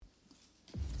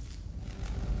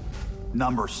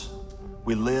Numbers.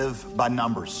 We live by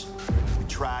numbers. We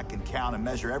track and count and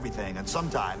measure everything, and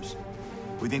sometimes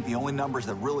we think the only numbers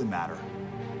that really matter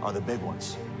are the big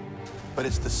ones. But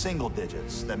it's the single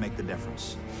digits that make the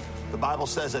difference. The Bible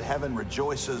says that heaven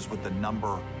rejoices with the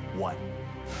number 1.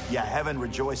 Yeah, heaven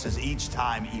rejoices each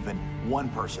time even one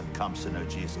person comes to know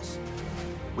Jesus.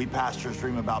 We pastors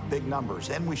dream about big numbers,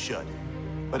 and we should.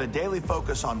 But a daily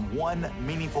focus on one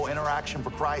meaningful interaction for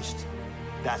Christ,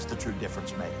 that's the true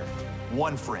difference maker.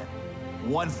 One friend,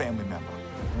 one family member,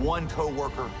 one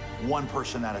coworker, one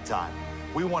person at a time.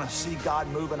 We want to see God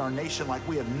move in our nation like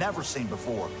we have never seen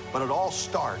before, but it all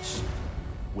starts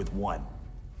with one.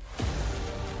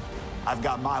 I've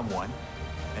got my one,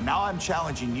 and now I'm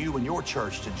challenging you and your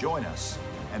church to join us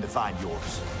and to find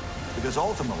yours. Because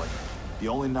ultimately, the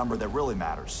only number that really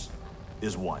matters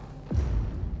is one.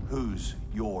 Who's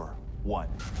your one?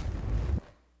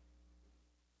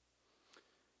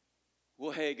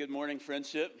 Well, hey, good morning,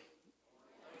 friendship.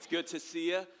 It's good to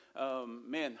see you.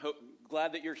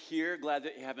 Glad that you're here. Glad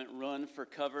that you haven't run for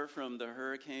cover from the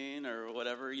hurricane or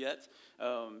whatever yet.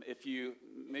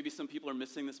 Maybe some people are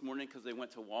missing this morning because they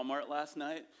went to Walmart last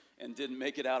night and didn't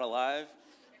make it out alive.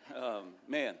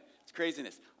 It's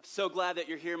craziness. I'm so glad that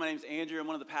you're here. My name's Andrew. I'm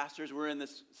one of the pastors. We're in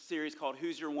this series called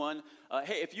Who's Your One?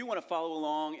 Hey, if you want to follow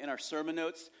along in our sermon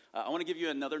notes, I want to give you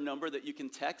another number that you can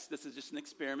text. This is just an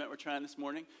experiment we're trying this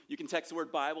morning. You can text the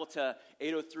word Bible to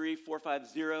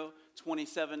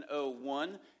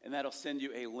 803-450-2701, and that'll send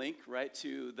you a link right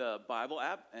to the Bible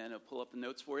app, and it'll pull up the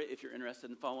notes for you if you're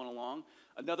interested in following along.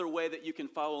 Another way that you can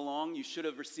follow along, you should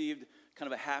have received kind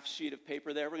of a half sheet of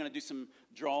paper there. We're going to do some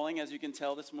drawing, as you can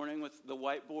tell this morning, with the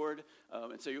whiteboard,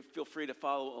 and so you feel free to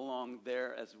follow along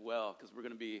there as well, because we're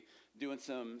going to be doing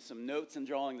some notes and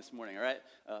drawing this morning, all right?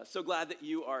 So glad that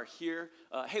you are here.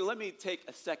 Hey, let me take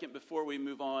a second before we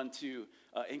move on to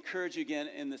encourage you again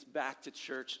in this Back to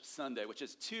Church Sunday, which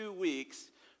is 2 weeks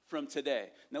from today.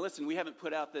 Now listen, we haven't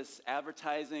put out this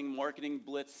advertising, marketing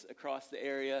blitz across the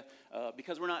area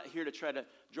because we're not here to try to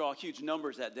draw huge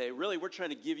numbers that day. Really, we're trying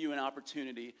to give you an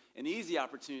easy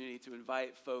opportunity to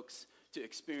invite folks to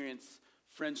experience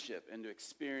friendship and to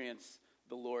experience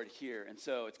the Lord here. And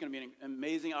so it's going to be an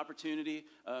amazing opportunity.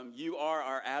 You are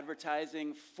our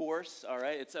advertising force, all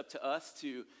right? It's up to us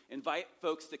to invite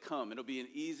folks to come. It'll be an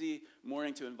easy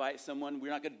morning to invite someone.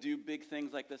 We're not going to do big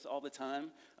things like this all the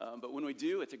time, but when we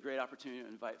do, it's a great opportunity to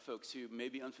invite folks who may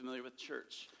be unfamiliar with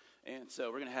church. And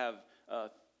so we're going to have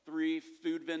 3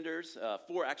 food vendors,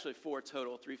 4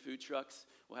 total, 3 food trucks.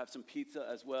 We'll have some pizza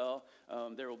as well.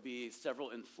 There will be several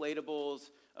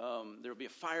inflatables. There will be a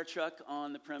fire truck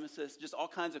on the premises, just all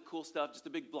kinds of cool stuff, just a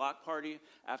big block party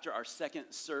after our second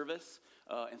service.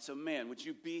 And so, would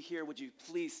you be here? Would you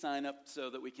please sign up so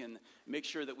that we can make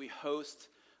sure that we host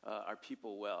our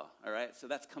people well, all right? So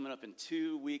that's coming up in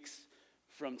 2 weeks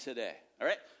from today, all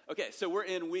right? Okay, so we're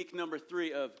in week number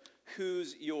 3 of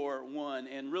Who's Your One?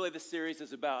 And really the series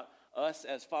is about us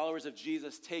as followers of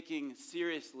Jesus taking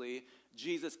seriously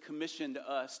Jesus commissioned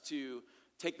us to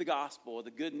take the gospel,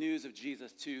 the good news of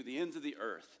Jesus, to the ends of the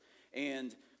earth.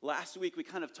 And last week we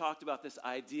kind of talked about this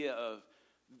idea of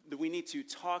that we need to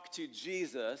talk to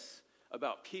Jesus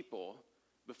about people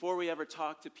before we ever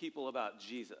talk to people about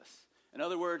Jesus. In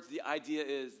other words, the idea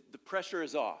is the pressure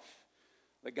is off.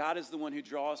 That God is the one who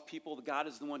draws people. God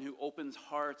is the one who opens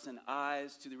hearts and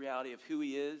eyes to the reality of who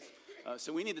he is.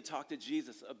 So we need to talk to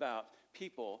Jesus about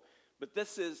people. But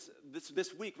this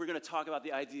week, we're going to talk about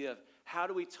the idea of how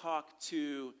do we talk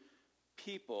to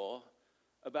people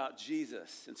about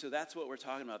Jesus. And so that's what we're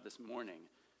talking about this morning.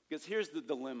 Because here's the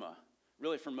dilemma,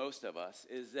 really for most of us,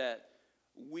 is that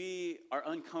we are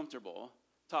uncomfortable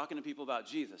talking to people about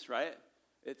Jesus, right?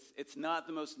 It's not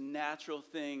the most natural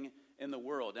thing in the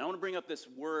world. And I want to bring up this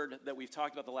word that we've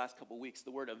talked about the last couple weeks, the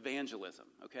word evangelism,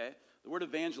 okay? The word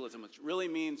evangelism, which really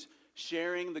means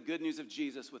sharing the good news of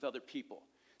Jesus with other people.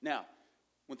 Now,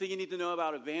 one thing you need to know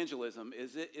about evangelism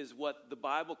is it is what the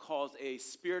Bible calls a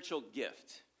spiritual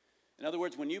gift. In other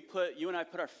words, when you and I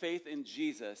put our faith in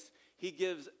Jesus, he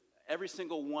gives every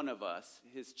single one of us,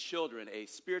 his children, a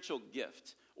spiritual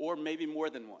gift, or maybe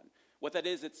more than one. What that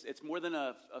is, it's more than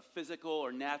a physical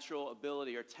or natural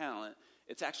ability or talent.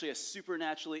 It's actually a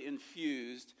supernaturally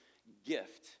infused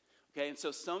gift. Okay, and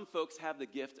so some folks have the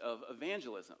gift of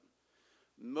evangelism.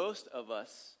 Most of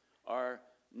us are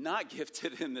not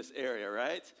gifted in this area,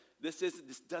 right? This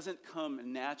doesn't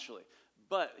come naturally.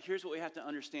 But here's what we have to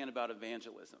understand about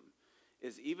evangelism,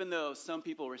 is even though some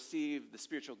people receive the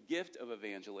spiritual gift of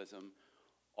evangelism,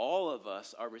 all of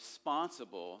us are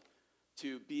responsible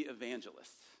to be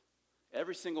evangelists.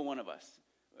 Every single one of us.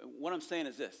 What I'm saying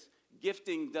is this: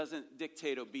 gifting doesn't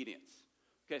dictate obedience.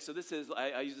 Okay, so this is,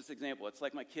 I use this example. It's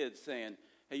like my kids saying,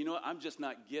 hey, you know what? I'm just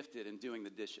not gifted in doing the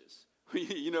dishes.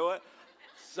 You know what?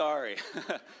 Sorry.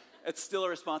 It's still a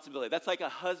responsibility. That's like a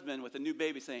husband with a new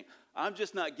baby saying, I'm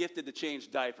just not gifted to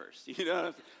change diapers. You know what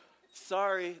I'm saying?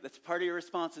 Sorry, that's part of your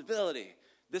responsibility.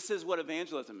 This is what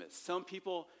evangelism is. Some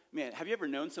people, man, have you ever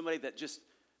known somebody that just,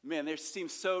 man, they seem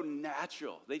so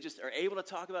natural. They just are able to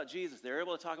talk about Jesus. They're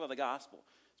able to talk about the gospel.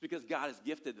 It's because God has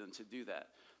gifted them to do that.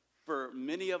 For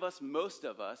many of us, most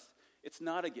of us, it's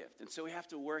not a gift. And so we have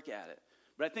to work at it.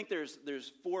 But I think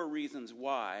there's 4 reasons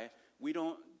why we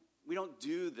don't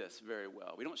do this very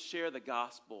well. We don't share the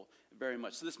gospel very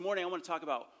much. So this morning I want to talk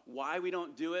about why we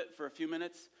don't do it for a few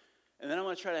minutes. And then I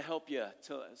want to try to help you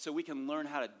so we can learn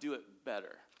how to do it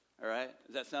better. All right?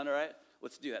 Does that sound all right?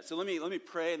 Let's do that. So let me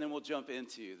pray, and then we'll jump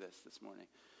into this morning.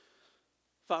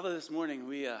 Father, this morning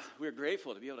we are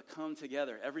grateful to be able to come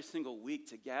together every single week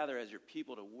to gather as your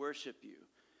people to worship you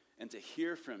and to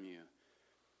hear from you.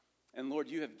 And Lord,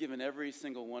 you have given every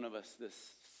single one of us this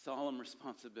solemn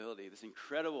responsibility, this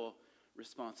incredible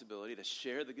responsibility to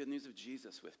share the good news of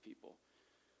Jesus with people.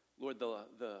 Lord,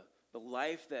 the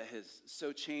life that has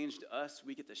so changed us,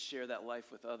 we get to share that life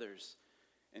with others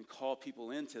and call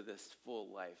people into this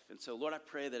full life. And so, Lord, I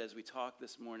pray that as we talk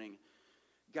this morning,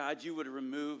 God, you would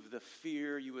remove the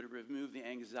fear, you would remove the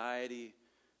anxiety,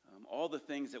 all the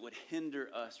things that would hinder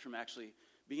us from actually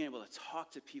being able to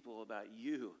talk to people about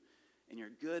you and your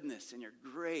goodness and your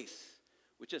grace,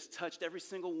 which has touched every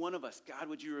single one of us. God,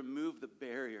 would you remove the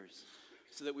barriers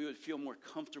so that we would feel more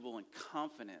comfortable and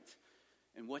confident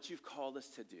in what you've called us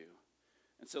to do.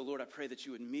 And so, Lord, I pray that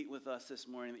you would meet with us this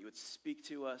morning, that you would speak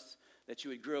to us, that you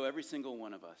would grow every single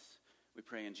one of us. We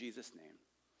pray in Jesus'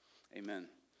 name. Amen.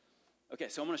 Okay,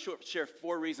 so I'm going to share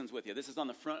 4 reasons with you. This is on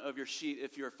the front of your sheet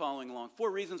if you're following along. 4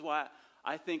 reasons why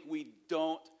I think we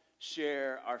don't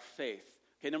share our faith.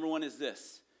 Okay, number 1 is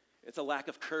this. It's a lack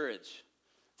of courage.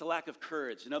 It's a lack of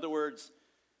courage. In other words,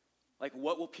 like,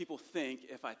 what will people think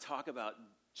if I talk about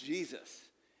Jesus?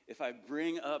 If I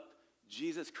bring up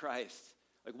Jesus Christ?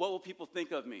 Like, what will people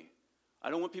think of me? I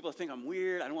don't want people to think I'm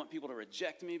weird. I don't want people to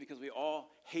reject me because we all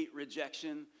hate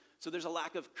rejection. So there's a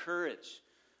lack of courage.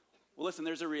 Well, listen,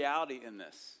 there's a reality in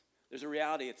this. There's a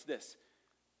reality. It's this.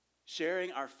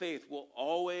 Sharing our faith will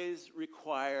always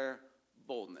require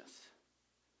boldness.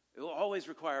 It will always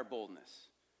require boldness.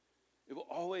 It will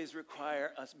always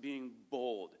require us being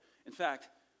bold. In fact,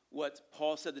 what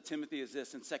Paul said to Timothy is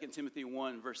this in 2 Timothy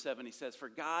 1, verse 7. He says, for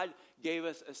God gave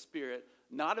us a spirit,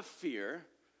 not of fear,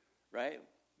 right?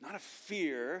 Not of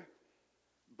fear,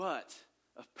 but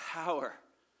of power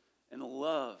and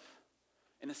love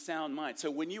and a sound mind. So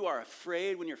when you are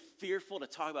afraid, when you're fearful to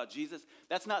talk about Jesus,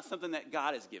 that's not something that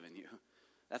God has given you.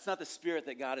 That's not the spirit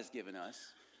that God has given us.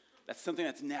 That's something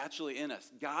that's naturally in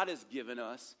us. God has given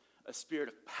us a spirit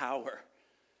of power.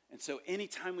 And so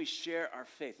anytime we share our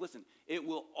faith, listen, it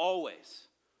will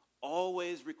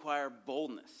always require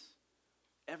boldness.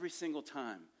 Every single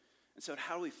time. And so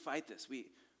how do we fight this? We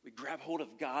grab hold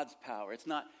of God's power. It's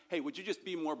not, hey, would you just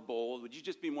be more bold? Would you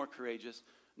just be more courageous?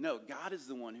 No, God is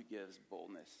the one who gives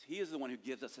boldness. He is the one who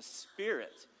gives us a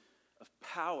spirit of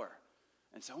power.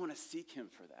 And so I want to seek him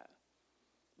for that.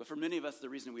 But for many of us, the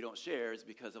reason we don't share is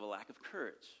because of a lack of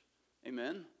courage.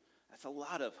 Amen? That's a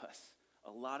lot of us, a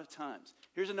lot of times.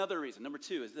 Here's another reason. Number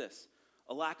 2 is this,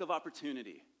 a lack of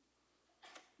opportunity.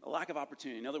 A lack of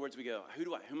opportunity. In other words, we go,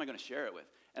 who am I going to share it with?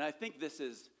 And I think this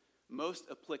is most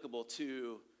applicable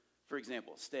to, for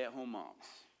example, stay-at-home moms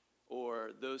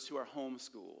or those who are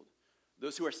homeschooled,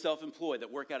 those who are self-employed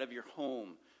that work out of your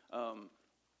home,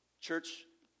 church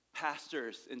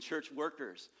pastors and church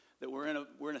workers, that we're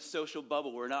in a social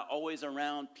bubble. We're not always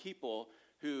around people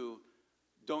who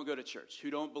don't go to church, who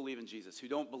don't believe in Jesus, who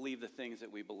don't believe the things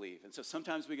that we believe. And so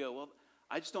sometimes we go, well,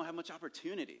 I just don't have much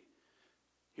opportunity.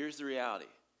 Here's the reality.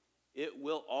 It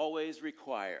will always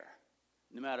require,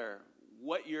 no matter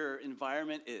what your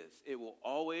environment is, it will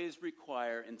always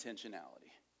require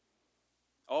intentionality.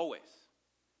 Always.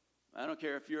 I don't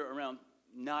care if you're around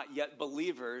not yet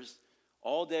believers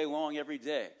all day long, every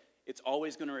day. It's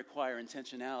always going to require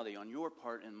intentionality on your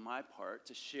part and my part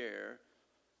to share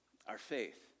our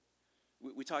faith.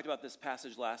 We talked about this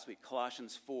passage last week,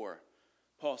 Colossians 4.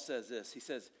 Paul says this. He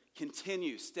says,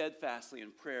 continue steadfastly in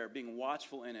prayer, being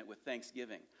watchful in it with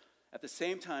thanksgiving. At the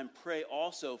same time, pray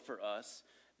also for us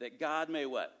that God may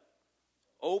what?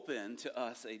 Open to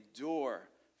us a door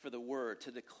for the word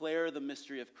to declare the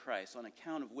mystery of Christ, on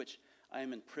account of which I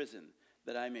am in prison,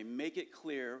 that I may make it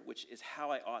clear, which is how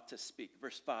I ought to speak.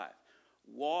 Verse 5,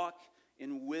 walk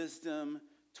in wisdom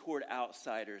toward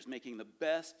outsiders, making the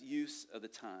best use of the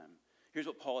time. Here's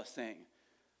what Paul is saying.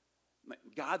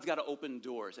 God's got to open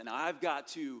doors, and I've got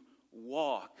to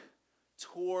walk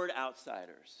toward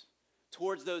outsiders,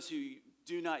 towards those who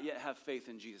do not yet have faith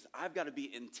in Jesus. I've got to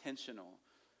be intentional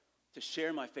to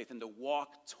share my faith and to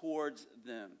walk towards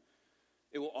them.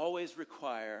 It will always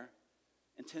require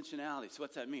intentionality. So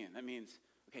what's that mean? That means,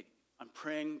 okay, I'm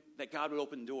praying that God would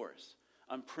open doors.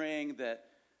 I'm praying that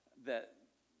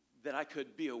I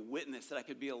could be a witness, that I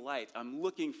could be a light. I'm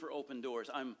looking for open doors.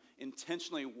 I'm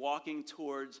intentionally walking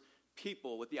towards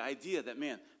people with the idea that,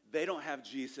 man, they don't have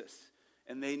Jesus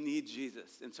and they need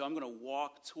Jesus. And so I'm going to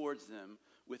walk towards them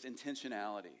with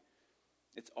intentionality.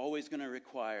 It's always going to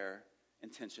require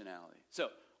intentionality. So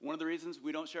one of the reasons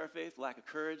we don't share our faith, lack of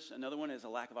courage. Another one is a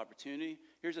lack of opportunity.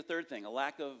 Here's a third thing, a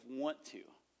lack of want to.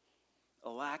 A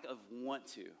lack of want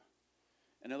to.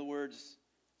 In other words,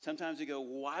 sometimes we go,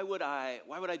 why would I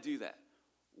do that?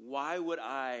 Why would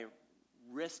I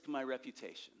risk my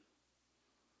reputation?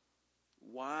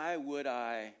 Why would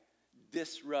I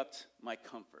disrupt my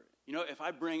comfort? You know, if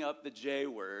I bring up the J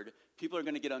word, people are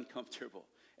going to get uncomfortable.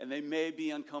 And they may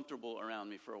be uncomfortable around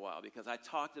me for a while because I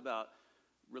talked about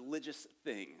religious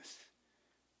things.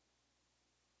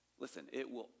 Listen, it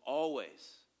will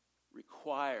always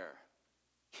require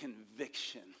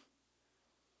conviction.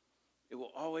 It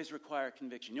will always require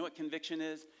conviction. You know what conviction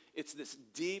is? It's this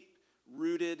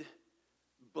deep-rooted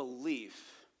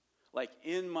belief, like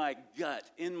in my gut,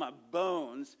 in my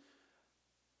bones,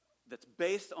 that's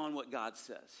based on what God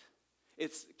says.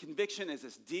 Conviction is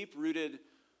this deep-rooted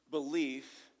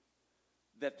belief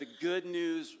that the good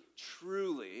news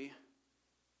truly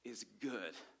is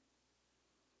good.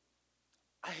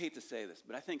 I hate to say this,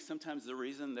 but I think sometimes the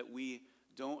reason that we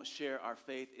don't share our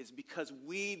faith is because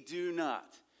we do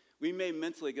not. We may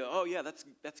mentally go, oh yeah,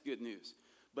 that's good news.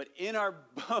 But in our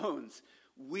bones,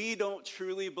 we don't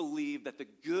truly believe that the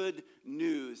good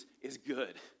news is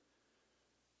good.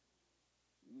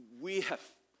 We have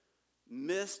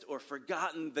missed or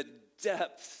forgotten the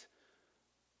depths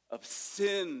of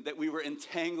sin that we were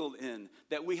entangled in,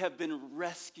 that we have been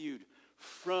rescued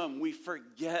from. We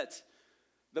forget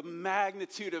the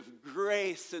magnitude of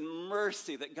grace and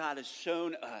mercy that God has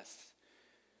shown us.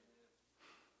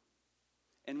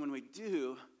 And when we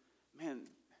do, man,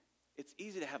 it's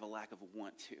easy to have a lack of a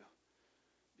want to,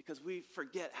 because we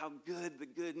forget how good the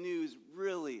good news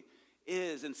really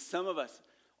is. And some of us,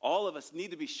 all of us,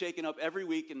 need to be shaken up every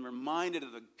week and reminded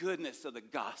of the goodness of the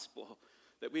gospel,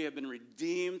 that we have been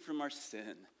redeemed from our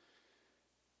sin.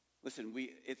 Listen,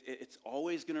 it's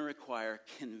always going to require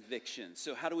conviction.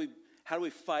 So how do we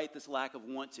fight this lack of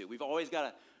want to? We've always got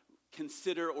to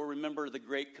consider or remember the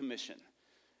Great Commission.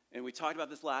 And we talked about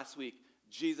this last week.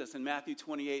 Jesus in Matthew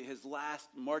 28, his last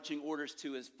marching orders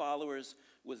to his followers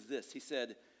was this. He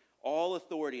said, all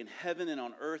authority in heaven and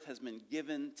on earth has been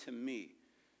given to me.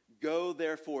 Go,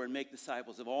 therefore, and make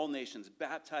disciples of all nations,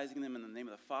 baptizing them in the name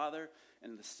of the Father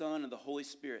and the Son and the Holy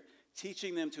Spirit,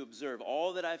 teaching them to observe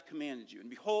all that I've commanded you. And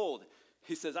behold,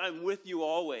 he says, I'm with you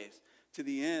always to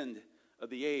the end of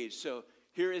the age. So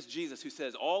here is Jesus who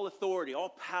says, all authority, all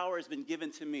power has been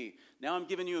given to me. Now I'm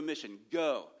giving you a mission.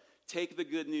 Go, take the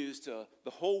good news to the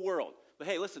whole world. But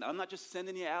hey, listen, I'm not just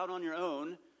sending you out on your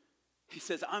own. He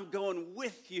says, I'm going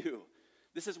with you.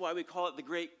 This is why we call it the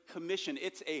Great Commission.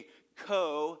 It's a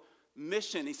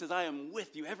co-mission. He says, I am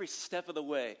with you every step of the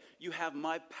way. You have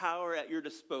my power at your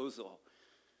disposal.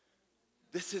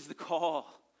 This is the call.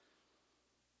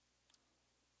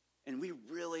 And we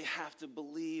really have to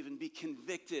believe and be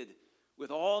convicted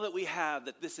with all that we have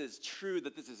that this is true,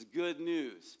 that this is good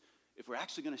news, if we're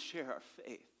actually going to share our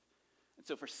faith. And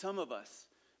so for some of us,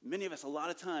 many of us, a lot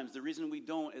of times, the reason we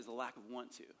don't is a lack of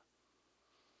want to.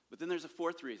 But then there's a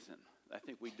fourth reason I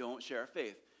think we don't share our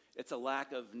faith. It's a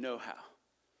lack of know-how.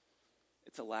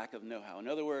 It's a lack of know-how. In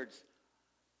other words,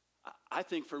 I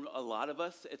think for a lot of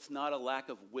us, it's not a lack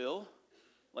of will,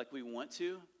 like we want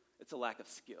to. It's a lack of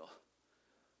skill.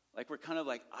 Like we're kind of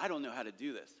like, I don't know how to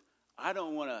do this. I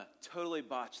don't want to totally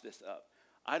botch this up.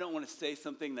 I don't want to say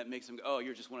something that makes them go, oh,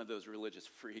 you're just one of those religious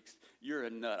freaks. You're a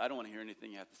nut. I don't want to hear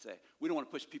anything you have to say. We don't want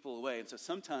to push people away. And so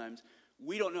sometimes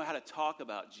we don't know how to talk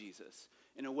about Jesus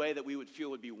in a way that we would feel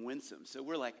would be winsome. So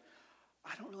we're like,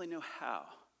 I don't really know how.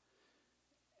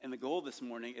 And the goal this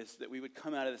morning is that we would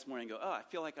come out of this morning and go, oh, I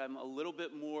feel like I'm a little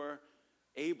bit more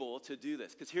able to do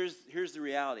this. Because here's the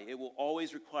reality. It will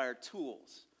always require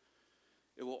tools.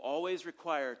 It will always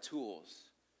require tools.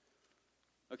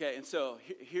 Okay, and so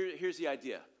here's the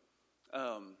idea.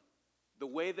 The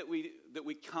way that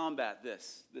we combat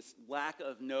this lack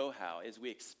of know-how is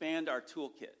we expand our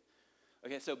toolkit.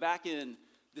 Okay, so back in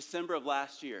December of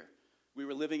last year, we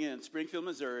were living in Springfield,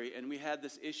 Missouri, and we had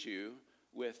this issue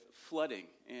with flooding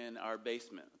in our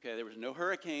basement. Okay, there was no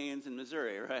hurricanes in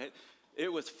Missouri, right?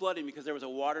 It was flooding because there was a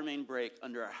water main break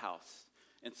under our house.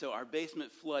 And so our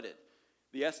basement flooded.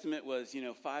 The estimate was,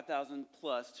 $5,000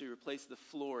 plus to replace the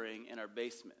flooring in our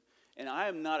basement. And I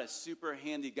am not a super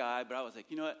handy guy, but I was like,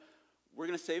 you know what? We're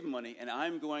going to save money, and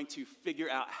I'm going to figure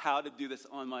out how to do this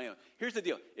on my own. Here's the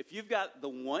deal. If you've got the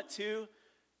want to,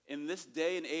 in this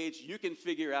day and age, you can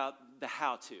figure out the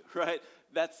how to, right?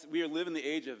 We are living the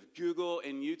age of Google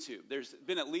and YouTube. There's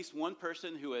been at least one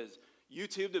person who has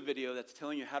YouTubed a video that's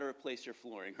telling you how to replace your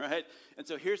flooring, right? And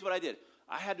so here's what I did.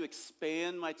 I had to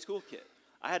expand my toolkit.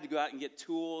 I had to go out and get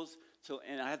tools,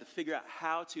 and I had to figure out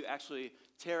how to actually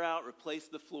tear out, replace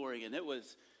the flooring, and it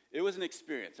was an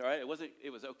experience, all right? It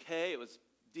was okay, it was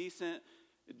decent.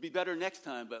 It'd be better next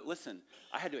time, but listen,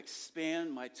 I had to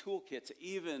expand my toolkit to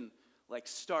even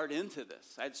start into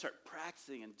this. I had to start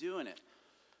practicing and doing it.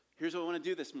 Here's what I want to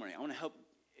do this morning. I want to help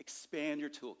expand your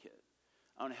toolkit.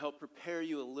 I want to help prepare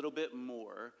you a little bit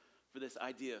more for this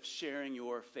idea of sharing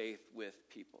your faith with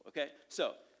people, okay?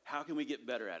 So, how can we get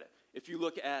better at it? If you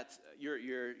look at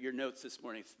your notes this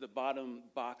morning, it's the bottom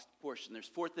boxed portion. There's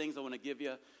 4 things I want to give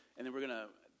you, and then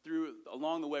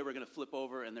along the way, we're going to flip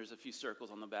over, and there's a few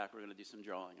circles on the back. We're going to do some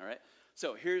drawing, all right?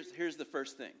 So here's the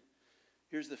first thing.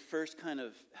 Here's the first kind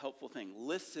of helpful thing.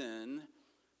 Listen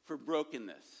for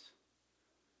brokenness.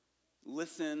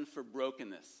 Listen for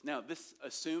brokenness. Now, this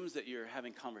assumes that you're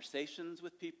having conversations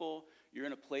with people. You're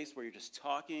in a place where you're just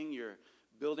talking. You're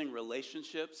building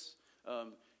relationships.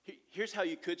 Here's how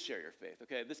you could share your faith,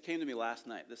 okay? This came to me last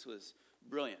night. This was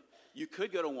brilliant. You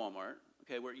could go to Walmart,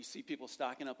 okay, where you see people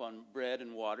stocking up on bread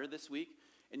and water this week,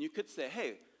 and you could say,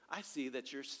 hey, I see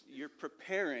that you're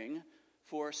preparing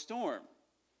for a storm.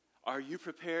 Are you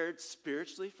prepared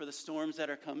spiritually for the storms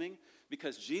that are coming?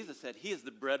 Because Jesus said he is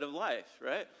the bread of life,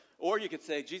 right? Or you could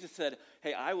say, Jesus said,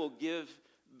 hey, I will give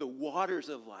the waters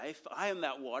of life. I am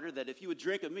that water that if you would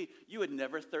drink of me, you would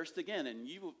never thirst again. And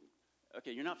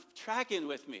okay, you're not tracking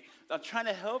with me. I'm trying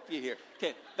to help you here.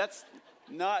 Okay, that's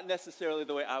not necessarily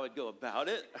the way I would go about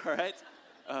it, all right?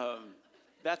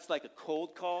 That's like a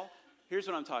cold call. Here's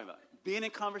what I'm talking about. Being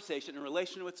in conversation, in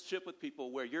relationship with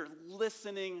people where you're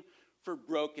listening for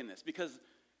brokenness. Because,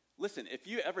 listen, if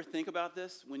you ever think about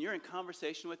this, when you're in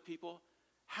conversation with people,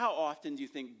 how often do you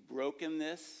think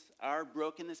our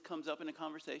brokenness comes up in a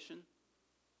conversation?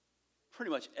 Pretty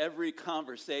much every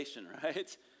conversation,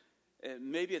 right?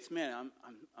 Maybe it's, man,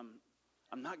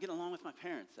 I'm not getting along with my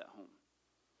parents at home.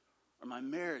 Or my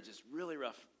marriage is really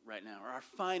rough right now. Or our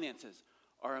finances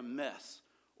are a mess.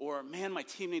 Or, man, my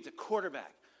team needs a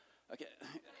quarterback. Okay.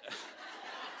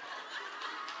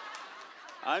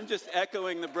 I'm just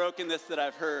echoing the brokenness that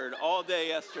I've heard all day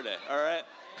yesterday, all right?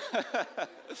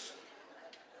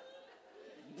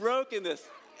 Brokenness,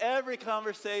 every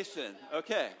conversation.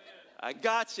 Okay, I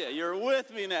got you. You're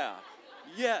with me now.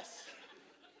 Yes.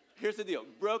 Here's the deal.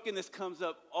 Brokenness comes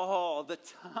up all the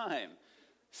time.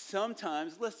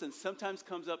 Sometimes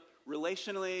comes up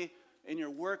relationally in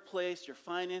your workplace, your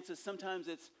finances. Sometimes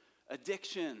it's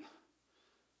addiction.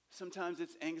 Sometimes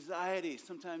it's anxiety.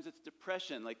 Sometimes it's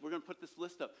depression. We're going to put this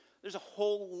list up. There's a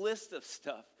whole list of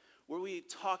stuff where we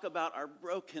talk about our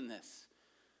brokenness.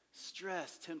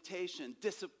 Stress, temptation,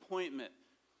 disappointment.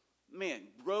 Man,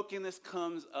 brokenness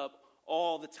comes up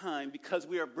all the time because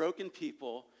we are broken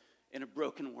people in a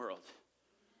broken world.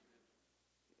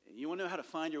 You want to know how to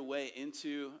find your way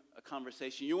into a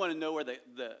conversation. You want to know where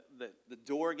the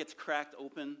door gets cracked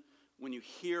open when you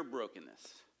hear brokenness,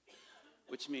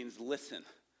 which means listen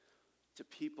to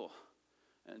people.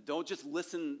 And don't just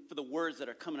listen for the words that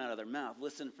are coming out of their mouth.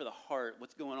 Listen for the heart,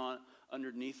 what's going on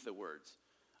underneath the words.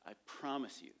 I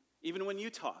promise you, even when you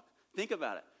talk, think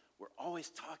about it. We're always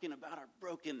talking about our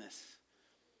brokenness.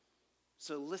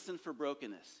 So listen for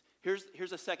brokenness.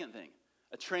 Here's a second thing,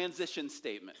 a transition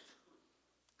statement.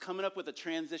 Coming up with a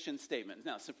transition statement.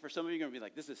 Now, so for some of you, you're going to be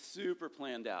like, this is super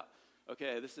planned out.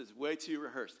 Okay, this is way too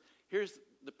rehearsed. Here's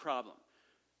the problem.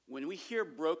 When we hear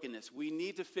brokenness, we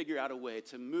need to figure out a way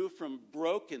to move from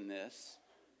brokenness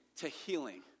to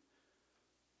healing.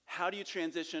 How do you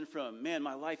transition from, man,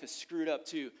 my life is screwed up,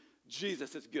 to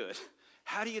Jesus is good?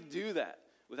 How do you do that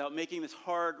without making this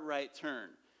hard right turn?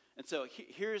 And so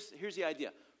here's the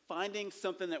idea. Finding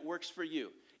something that works for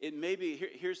you. It may be,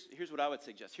 here's what I would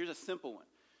suggest. Here's a simple one.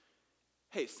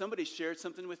 Hey, somebody shared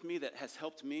something with me that has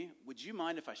helped me. Would you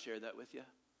mind if I share that with you?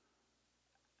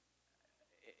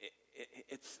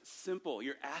 It's simple.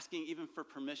 You're asking even for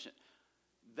permission.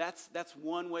 That's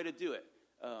one way to do it.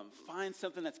 Find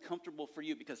something that's comfortable for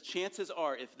you, because chances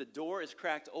are if the door is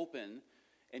cracked open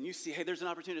and you see, hey, there's an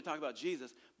opportunity to talk about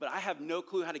Jesus, but I have no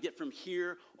clue how to get from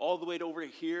here all the way to over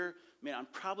here, man, I'm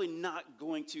probably not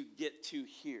going to get to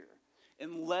here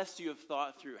unless you have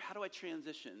thought through, how do I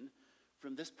transition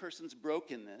from this person's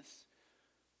brokenness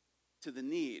to the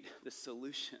need, the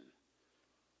solution?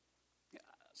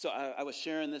 So I was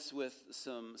sharing this with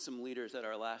some leaders at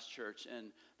our last church,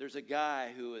 and there's a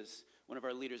guy who is one of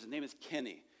our leaders. His name is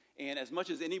Kenny. And as much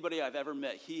as anybody I've ever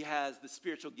met, he has the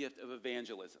spiritual gift of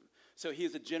evangelism. So he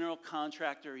is a general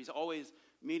contractor. He's always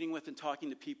meeting with and talking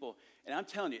to people. And I'm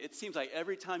telling you, it seems like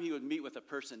every time he would meet with a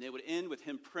person, it would end with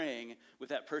him praying with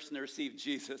that person to receive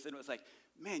Jesus. And it was like,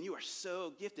 man, you are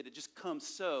so gifted. It just comes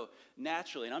so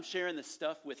naturally. And I'm sharing this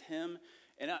stuff with him.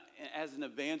 And as an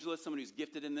evangelist, someone who's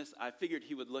gifted in this, I figured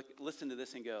he would listen to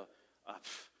this and go,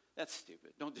 that's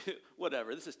stupid. Don't do it.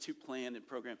 Whatever. This is too planned and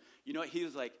programmed. You know what? He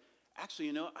was like,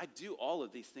 actually, I do all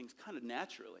of these things kind of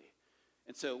naturally.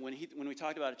 And so when we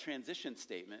talked about a transition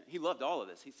statement, he loved all of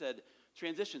this. He said,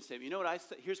 transition statement. You know what I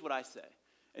say? Here's what I say.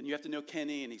 And you have to know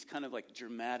Kenny, and he's kind of like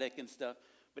dramatic and stuff.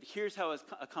 But here's how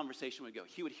a conversation would go.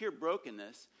 He would hear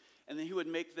brokenness, and then he would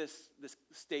make this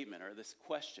statement or this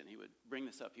question. He would bring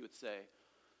this up. He would say,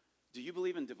 do you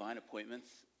believe in divine appointments?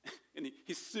 And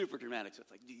he's super dramatic. So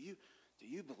it's like, do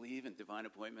you believe in divine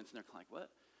appointments? And they're like, what?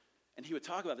 And he would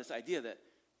talk about this idea that,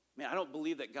 man, I don't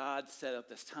believe that God set up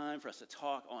this time for us to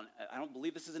talk on. I don't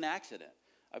believe this is an accident.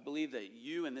 I believe that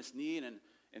you and this need,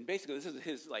 and basically this is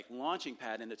his like launching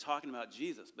pad into talking about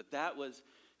Jesus. But that was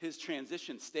his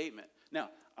transition statement.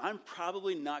 Now, I'm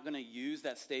probably not going to use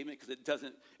that statement because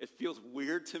it feels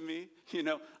weird to me.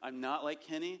 I'm not like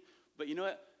Kenny. But you know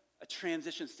what? A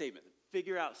transition statement.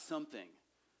 Figure out something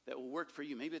that will work for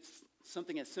you. Maybe it's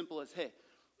something as simple as, hey,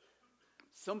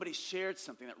 somebody shared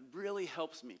something that really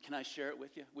helps me. Can I share it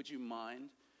with you? Would you mind?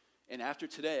 And after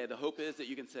today, the hope is that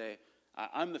you can say,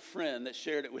 I'm the friend that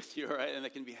shared it with you, all right, and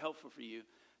that can be helpful for you,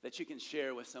 that you can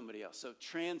share with somebody else. So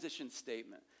transition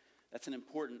statement, that's an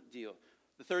important deal.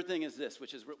 The third thing is this,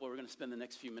 which is what we're going to spend the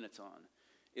next few minutes on,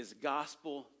 is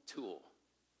gospel tool.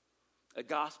 A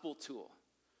gospel tool.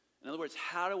 In other words,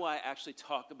 how do I actually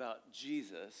talk about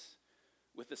Jesus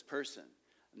with this person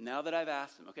now that I've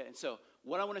asked him? Okay, and so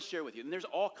what I want to share with you, and there's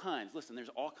all kinds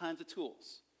of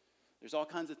tools. There's all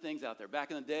kinds of things out there.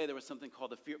 Back in the day, there was something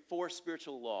called the 4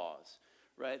 spiritual laws,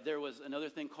 right? There was another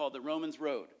thing called the Romans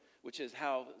Road, which is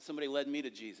how somebody led me to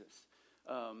Jesus.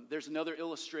 There's another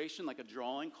illustration, like a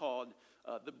drawing, called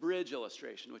the bridge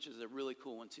illustration, which is a really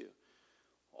cool one too.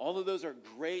 All of those are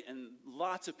great, and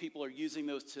lots of people are using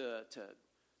those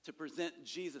to present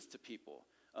Jesus to people.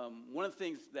 One of the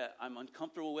things that I'm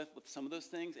uncomfortable with some of those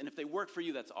things, and if they work for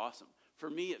you, that's awesome. For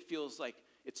me, it feels like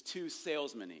it's too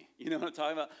salesman-y. You know what I'm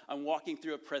talking about? I'm walking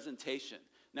through a presentation.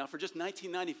 Now, for just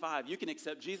 $19.95, you can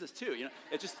accept Jesus too.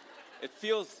 It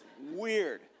feels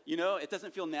weird. It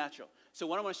doesn't feel natural. So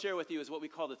what I want to share with you is what we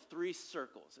call the 3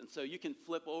 circles. And so you can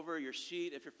flip over your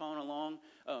sheet if you're following along.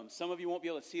 Some of you won't be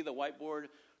able to see the whiteboard.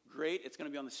 Great, it's going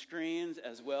to be on the screens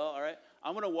as well, all right?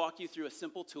 I'm going to walk you through a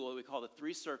simple tool that we call the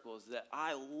 3 circles that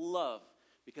I love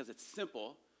because it's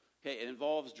simple. Okay, it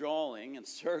involves drawing and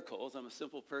circles. I'm a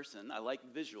simple person. I like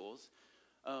visuals.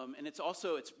 And it's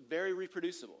very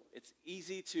reproducible. It's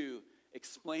easy to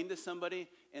explain to somebody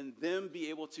and then be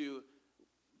able to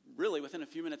really within a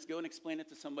few minutes go and explain it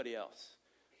to somebody else.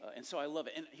 And so I love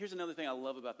it. And here's another thing I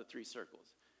love about the 3 circles.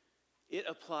 It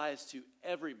applies to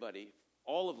everybody,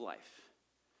 all of life.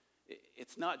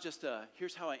 It's not just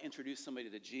here's how I introduce somebody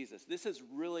to Jesus. This is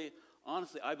really,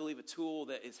 honestly, I believe a tool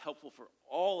that is helpful for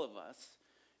all of us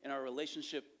in our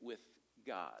relationship with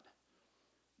God.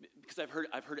 Because I've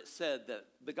heard it said that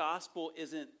the gospel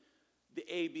isn't the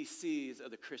ABCs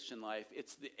of the Christian life,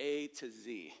 it's the A to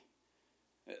Z.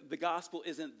 The gospel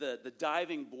isn't the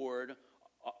diving board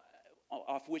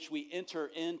off which we enter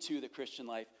into the Christian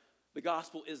life. The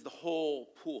gospel is the whole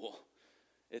pool.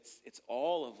 It's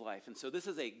all of life. And so this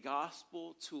is a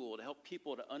gospel tool to help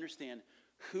people to understand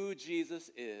who Jesus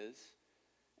is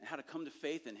and how to come to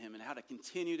faith in him and how to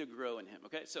continue to grow in him.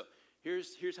 Okay, so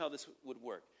here's how this would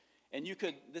work. And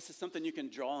this is something you can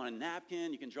draw on a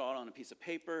napkin, you can draw it on a piece of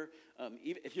paper.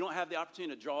 Even if you don't have the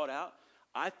opportunity to draw it out,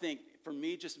 I think for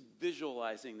me, just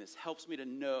visualizing this helps me to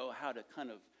know how to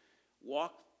kind of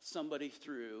walk somebody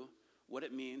through what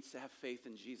it means to have faith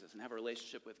in Jesus and have a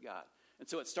relationship with God. And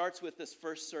so it starts with this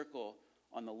first circle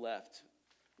on the left,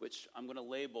 which I'm going to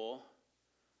label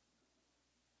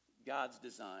God's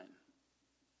design.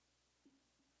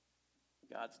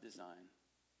 God's design.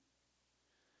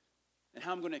 And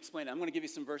how I'm going to explain it, I'm going to give you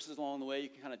some verses along the way. You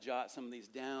can kind of jot some of these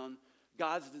down.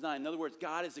 God's design. In other words,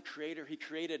 God is the creator. He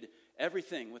created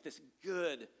everything with this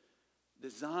good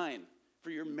design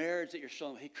for your marriage that you're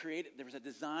showing. There was a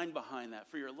design behind that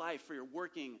for your life, for your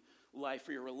working life,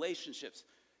 for your relationships.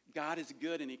 God is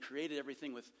good and he created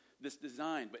everything with this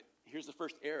design. But here's the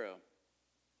first arrow.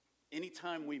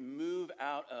 Anytime we move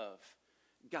out of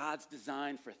God's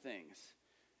design for things,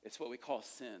 it's what we call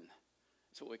sin.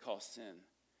 It's what we call sin.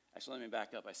 Actually, let me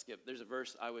back up. I skipped. There's a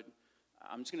verse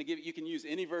I'm just going to give you. You can use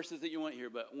any verses that you want here,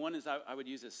 but one is I would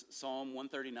use is Psalm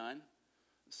 139.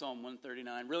 Psalm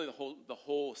 139, really the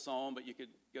whole psalm, but you could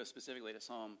go specifically to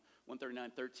Psalm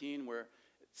 139:13, where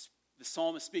the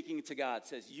psalm is speaking to God. It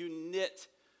says, "You knit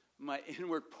my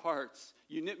inward parts.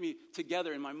 You knit me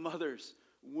together in my mother's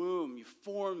womb. You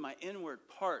formed my inward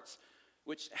parts,"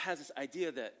 which has this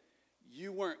idea that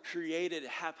you weren't created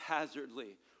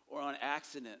haphazardly or on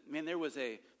accident. Man, there was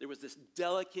this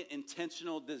delicate,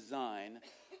 intentional design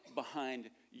behind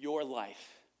your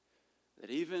life, that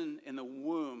even in the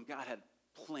womb, God had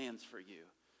plans for you.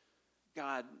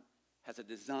 God has a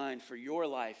design for your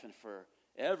life and for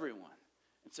everyone.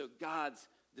 And so God's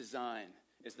design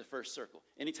is the first circle.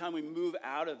 Anytime we move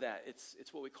out of that,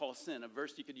 it's what we call sin. A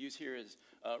verse you could use here is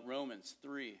Romans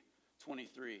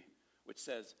 3:23, which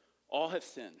says, "All have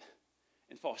sinned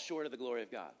and fall short of the glory of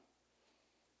God."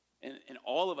 And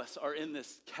all of us are in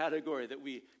this category that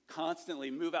we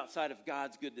constantly move outside of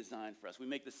God's good design for us. We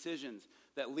make decisions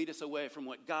that lead us away from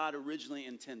what God originally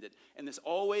intended. And this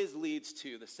always leads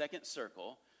to the second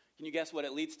circle. Can you guess what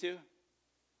it leads to?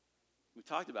 We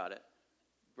talked about it.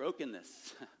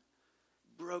 Brokenness.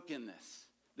 Brokenness.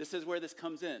 This is where this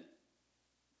comes in.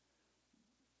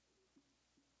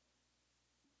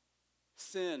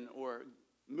 Sin, or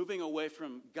moving away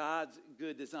from God's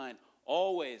good design,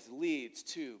 always leads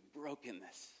to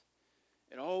brokenness.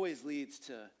 It always leads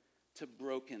to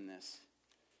brokenness.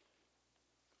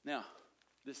 Now,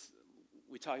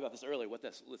 we talked about this earlier, what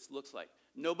this looks like.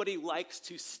 Nobody likes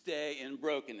to stay in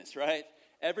brokenness, right?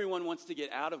 Everyone wants to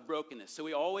get out of brokenness. So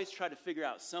we always try to figure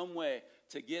out some way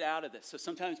to get out of this. So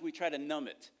sometimes we try to numb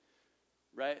it,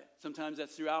 right? Sometimes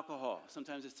that's through alcohol.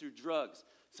 Sometimes it's through drugs.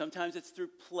 Sometimes it's through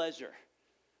pleasure.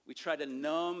 We try to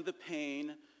numb the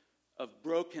pain of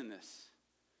brokenness.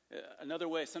 Another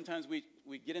way, sometimes we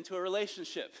get into a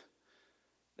relationship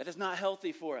that is not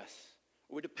healthy for us.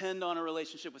 Or we depend on a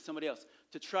relationship with somebody else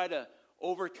to try to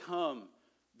overcome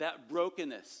that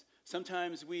brokenness.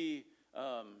 Sometimes we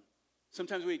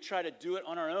try to do it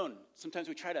on our own. Sometimes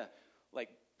we try to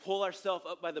pull ourselves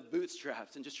up by the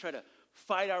bootstraps and just try to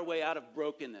fight our way out of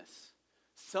brokenness.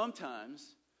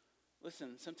 Sometimes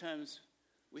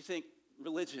we think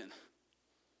religion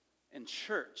and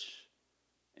church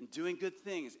and doing good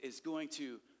things is going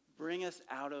to bring us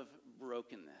out of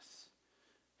brokenness.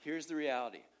 Here's the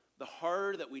reality. The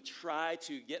harder that we try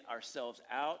to get ourselves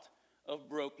out of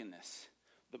brokenness,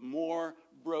 the more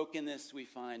brokenness we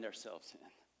find ourselves in.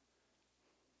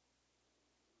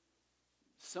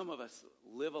 Some of us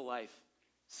live a life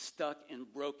stuck in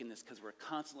brokenness because we're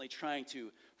constantly trying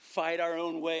to fight our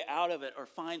own way out of it or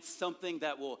find something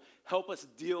that will help us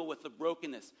deal with the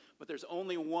brokenness. But there's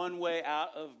only one way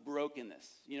out of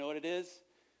brokenness. You know what it is?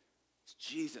 It's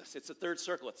Jesus. It's the third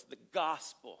circle. It's the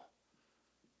gospel.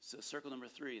 So circle number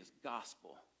 3 is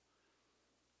gospel.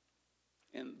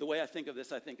 And the way I think of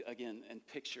this, I think, again, in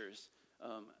pictures,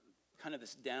 kind of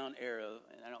this down arrow,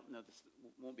 and I don't know, this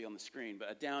won't be on the screen,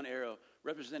 but a down arrow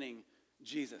representing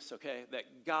Jesus, okay?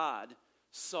 That God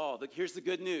saw, here's the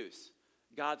good news.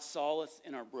 God saw us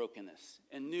in our brokenness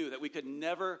and knew that we could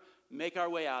never make our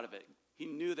way out of it. He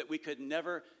knew that we could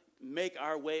never make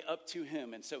our way up to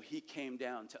him, and so he came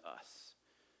down to us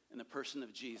in the person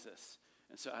of Jesus.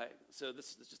 And so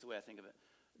this is just the way I think of it.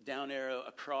 Down arrow,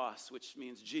 a cross, which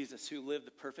means Jesus, who lived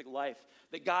the perfect life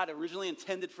that God originally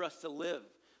intended for us to live,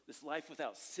 this life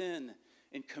without sin,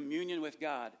 in communion with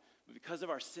God. But because of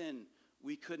our sin,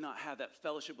 we could not have that.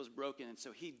 Fellowship was broken. And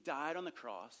so he died on the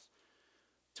cross,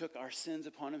 took our sins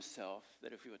upon himself,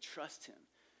 that if we would trust him,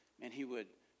 and he would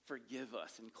forgive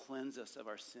us and cleanse us of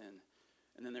our sin.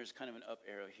 And then there's kind of an up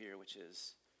arrow here, which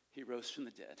is he rose from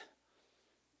the dead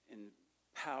in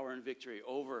power and victory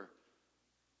over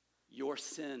your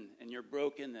sin and your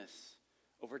brokenness,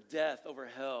 over death, over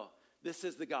hell. This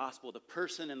is the gospel, the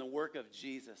person and the work of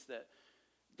Jesus, that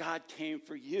God came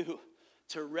for you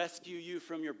to rescue you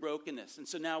from your brokenness. And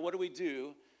so now what do we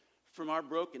do from our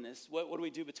brokenness? What do we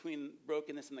do between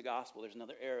brokenness and the gospel? There's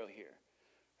another arrow here,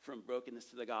 from brokenness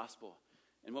to the gospel.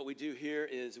 And what we do here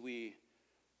is we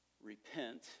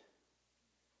repent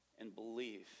and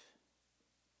believe.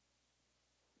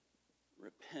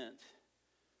 Repent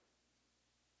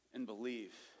and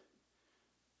believe.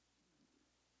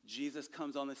 Jesus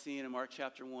comes on the scene in Mark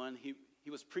chapter 1. He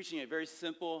was preaching a very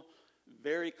simple,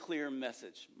 very clear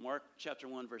message. Mark chapter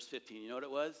 1, verse 15. You know what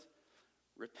it was?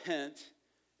 Repent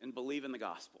and believe in the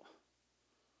gospel.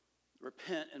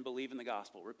 Repent and believe in the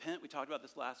gospel. Repent, we talked about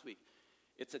this last week.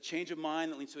 It's a change of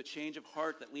mind that leads to a change of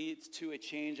heart that leads to a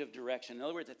change of direction. In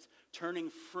other words, it's turning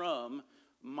from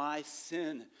my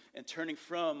sin and turning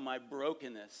from my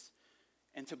brokenness.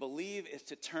 And to believe is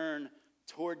to turn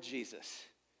toward Jesus.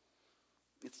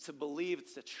 It's to believe,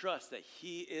 it's to trust that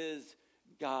he is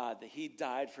God, that he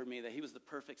died for me, that he was the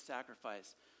perfect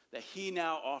sacrifice, that he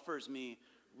now offers me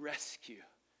rescue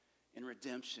and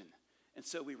redemption. And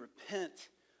so we repent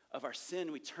of our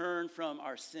sin, we turn from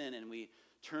our sin, and we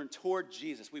turn toward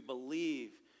Jesus. We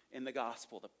believe in the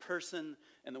gospel, the person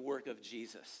and the work of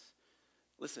Jesus.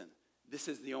 Listen, this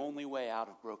is the only way out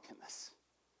of brokenness.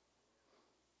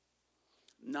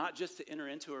 Not just to enter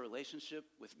into a relationship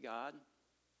with God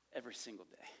every single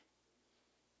day.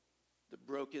 The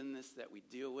brokenness that we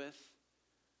deal with,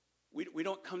 we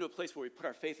don't come to a place where we put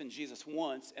our faith in Jesus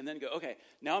once and then go, okay,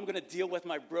 now I'm going to deal with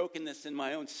my brokenness in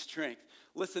my own strength.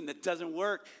 Listen, that doesn't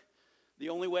work. The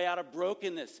only way out of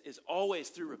brokenness is always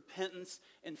through repentance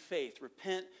and faith.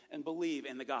 Repent and believe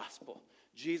in the gospel.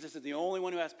 Jesus is the only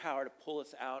one who has power to pull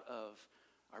us out of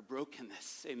our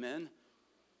brokenness. Amen?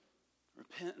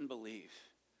 Repent and believe.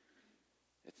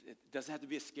 It doesn't have to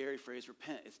be a scary phrase.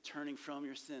 Repent. It's turning from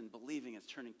your sin. Believing is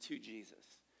turning to Jesus,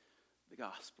 the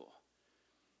gospel.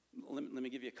 Let me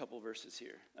give you a couple verses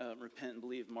here. Repent and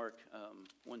believe. Mark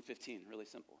 1:15, really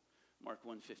simple. Mark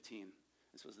 1:15.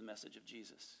 This was the message of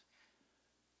Jesus.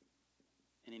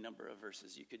 Any number of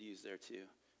verses you could use there too.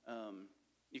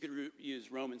 You could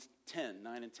use Romans 10,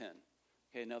 9 and 10.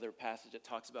 Okay, another passage that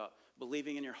talks about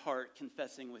believing in your heart,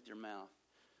 confessing with your mouth.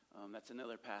 That's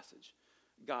another passage.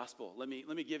 Gospel. Let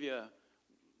me give you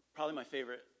probably my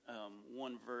favorite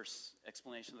one verse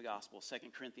explanation of the gospel.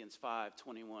 2 Corinthians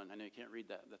 5:21. I know you can't read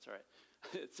that. That's all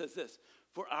right. It says this: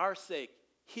 for our sake,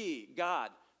 he,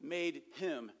 God, made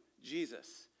him,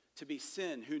 Jesus, to be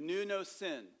sin who knew no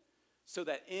sin, so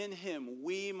that in him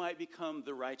we might become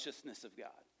the righteousness of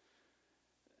God.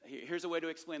 Here's a way to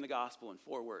explain the gospel in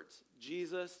 4 words.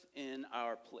 Jesus in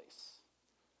our place.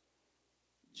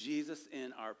 Jesus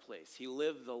in our place. He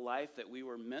lived the life that we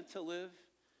were meant to live.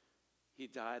 He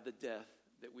died the death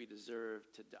that we deserve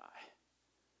to die.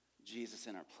 Jesus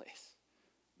in our place.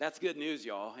 That's good news,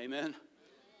 y'all. Amen?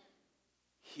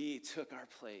 He took our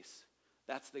place.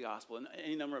 That's the gospel. And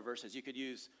any number of verses you could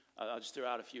use. I'll just throw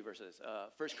out a few verses.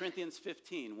 1 Corinthians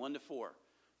 15, 1-4.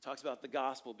 Talks about the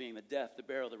gospel being the death, the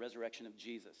burial, the resurrection of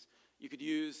Jesus. You could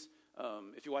use,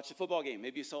 if you watched a football game,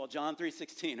 maybe you saw John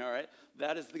 3:16, all right?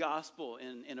 That is the gospel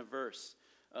in a verse.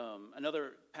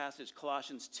 Another passage,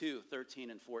 Colossians 2,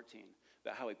 13 and 14,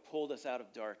 about how he pulled us out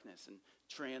of darkness and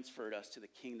transferred us to the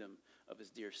kingdom of his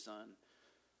dear son.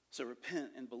 So repent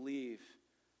and believe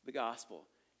the gospel.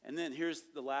 And then here's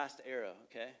the last arrow,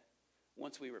 okay?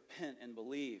 Once we repent and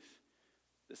believe,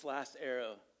 this last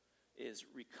arrow is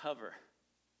recover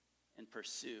and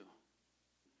pursue.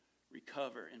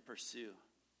 Recover and pursue.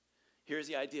 Here's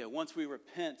the idea. Once we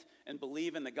repent and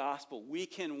believe in the gospel, we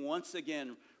can once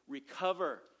again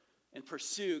recover and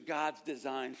pursue God's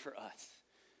design for us.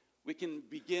 We can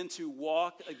begin to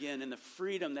walk again in the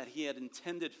freedom that he had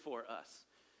intended for us.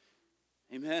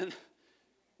 Amen?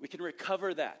 We can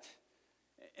recover that.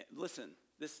 Listen,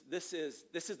 this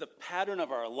is the pattern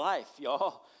of our life,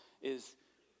 y'all, is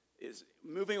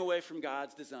moving away from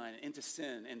God's design into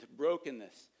sin, into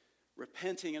brokenness,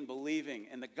 repenting and believing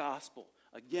in the gospel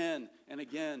again and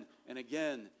again and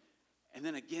again, and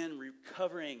then again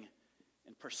recovering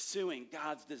and pursuing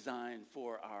God's design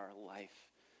for our life.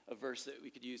 A verse that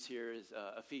we could use here is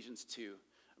Ephesians 2,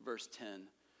 verse 10,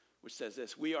 which says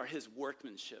this: we are his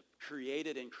workmanship,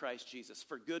 created in Christ Jesus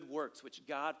for good works, which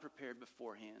God prepared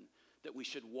beforehand, that we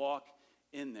should walk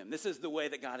in them. This is the way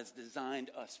that God has designed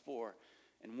us for.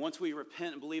 And once we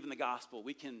repent and believe in the gospel,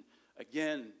 we can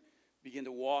again begin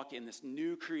to walk in this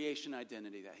new creation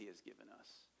identity that he has given us.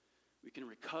 We can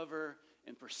recover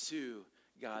and pursue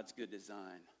God's good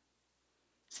design.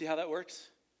 See how that works?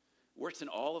 It works in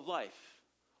all of life,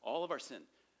 all of our sin.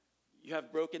 You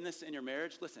have brokenness in your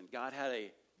marriage? Listen, God had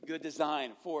a good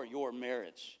design for your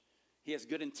marriage. He has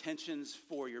good intentions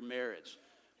for your marriage.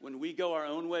 When we go our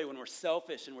own way, when we're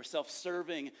selfish and we're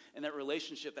self-serving in that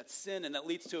relationship, that's sin, and that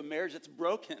leads to a marriage that's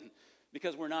broken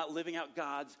because we're not living out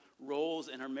God's roles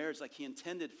in our marriage like he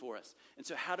intended for us. And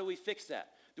so how do we fix that?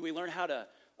 Do we learn how to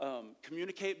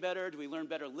communicate better? Do we learn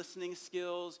better listening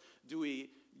skills? Do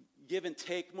we give and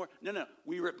take more? No.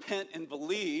 We repent and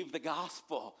believe the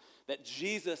gospel that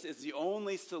Jesus is the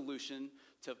only solution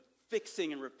to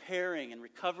fixing and repairing and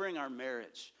recovering our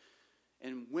marriage.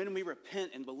 And when we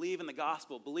repent and believe in the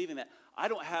gospel, believing that I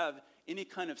don't have any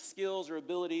kind of skills or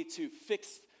ability to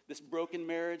fix this broken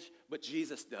marriage, but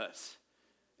Jesus does.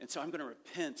 And so I'm going to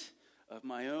repent of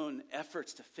my own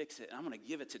efforts to fix it. And I'm going to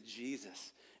give it to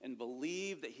Jesus and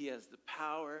believe that he has the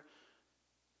power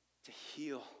to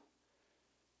heal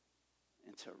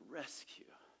and to rescue.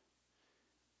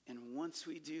 And once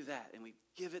we do that and we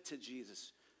give it to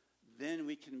Jesus, then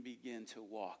we can begin to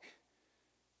walk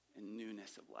in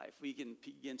newness of life. We can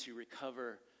begin to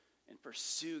recover and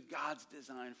pursue God's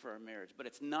design for our marriage. But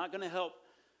it's not going to help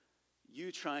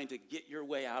you trying to get your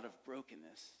way out of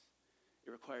brokenness.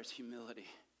 It requires humility.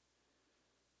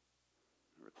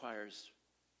 It requires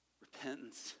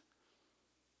repentance.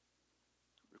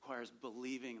 It requires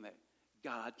believing that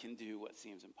God can do what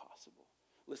seems impossible.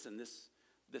 Listen,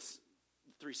 this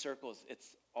 3 circles,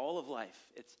 it's all of life.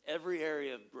 It's every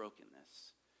area of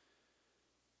brokenness.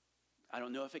 I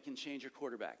don't know if it can change your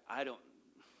quarterback. I don't.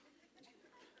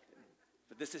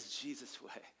 But this is Jesus'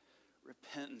 way.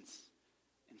 Repentance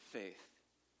and faith.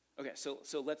 Okay, so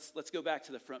let's go back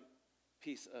to the front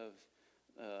piece of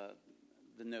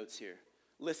the notes here.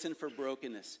 Listen for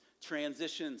brokenness.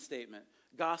 Transition statement.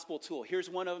 Gospel tool. Here's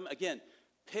one of them. Again,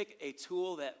 pick a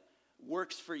tool that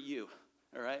works for you.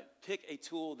 All right? Pick a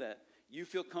tool that you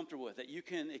feel comfortable with, that you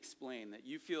can explain, that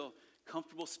you feel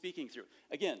comfortable speaking through.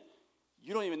 Again,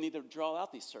 you don't even need to draw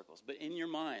out these circles, but in your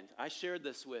mind, I shared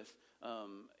this with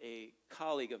a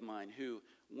colleague of mine who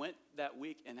went that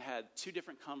week and had 2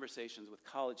 different conversations with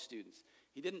college students.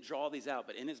 He didn't draw these out,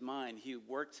 but in his mind, he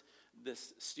worked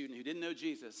this student who didn't know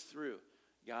Jesus through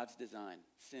God's design,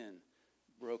 sin,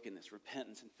 brokenness,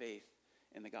 repentance, and faith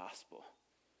in the gospel.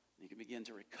 You can begin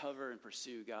to recover and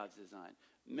pursue God's design.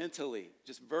 Mentally,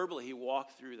 just verbally, he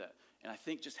walked through that. And I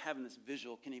think just having this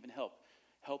visual can even help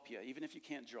you, even if you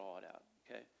can't draw it out,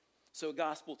 okay? So a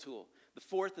gospel tool. The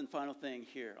fourth and final thing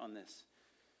here on this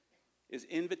is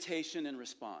invitation and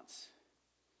response.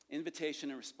 Invitation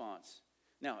and response.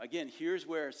 Now, again, here's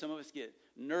where some of us get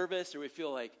nervous or we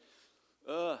feel like,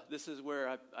 this is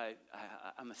where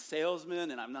I'm a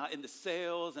salesman and I'm not into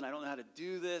sales and I don't know how to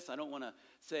do this. I don't want to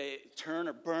say turn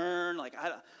or burn. Like,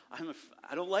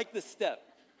 I don't like this step.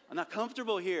 I'm not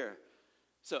comfortable here.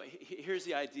 So here's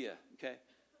the idea, okay?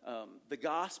 The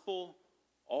gospel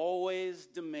always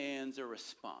demands a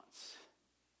response.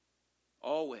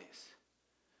 Always.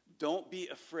 Don't be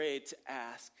afraid to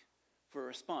ask for a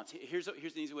response. Here's an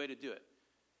easy way to do it.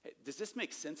 Hey, does this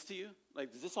make sense to you?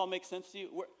 Like, does this all make sense to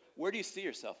you? Where do you see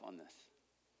yourself on this?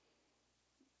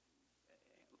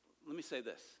 Let me say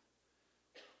this.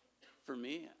 For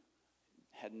me,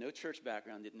 had no church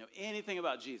background, didn't know anything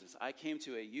about Jesus. I came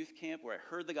to a youth camp where I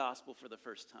heard the gospel for the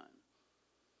first time.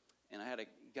 And I had a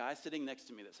guy sitting next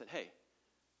to me that said, hey,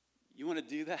 you want to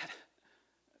do that?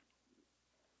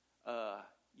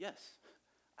 Yes,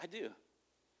 I do.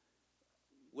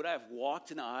 Would I have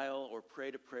walked an aisle or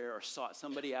prayed a prayer or sought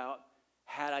somebody out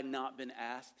had I not been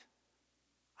asked?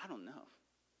 I don't know.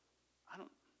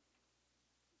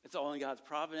 It's all in God's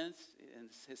providence and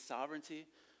his sovereignty.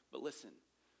 But listen,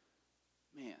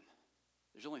 man,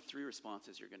 there's only 3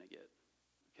 responses you're going to get.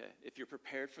 Okay? If you're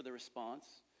prepared for the response,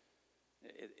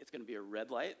 it's going to be a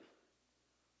red light,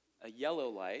 a yellow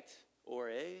light, or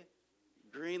a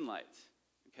green light.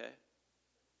 Okay?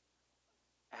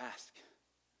 Ask.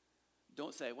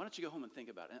 Don't say, why don't you go home and think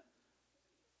about it?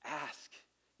 Ask.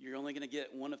 You're only going to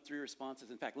get one of 3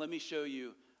 responses. In fact, let me show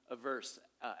you a verse,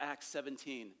 Acts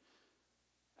 17.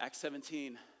 Acts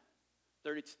 17,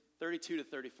 32 to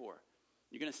 34.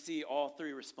 You're going to see all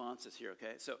 3 responses here,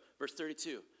 okay? So, verse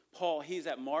 32. Paul, he's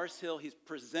at Mars Hill. He's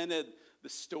presented the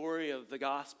story of the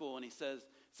gospel, and he says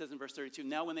in verse 32,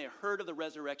 now when they heard of the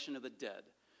resurrection of the dead,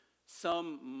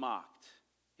 some mocked.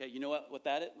 Okay, you know what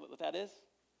that is?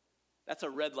 That's a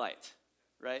red light,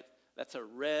 right? That's a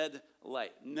red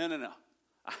light. No.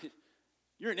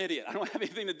 You're an idiot. I don't have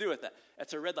anything to do with that.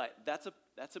 That's a red light. That's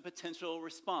a potential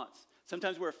response.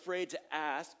 Sometimes we're afraid to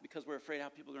ask because we're afraid how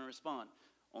people are going to respond.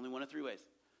 Only one of 3 ways.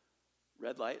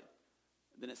 Red light.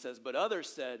 Then it says, but others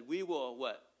said, we will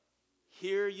what?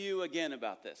 Hear you again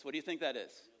about this. What do you think that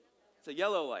is? It's a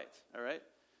yellow light, all right?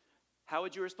 How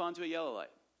would you respond to a yellow light?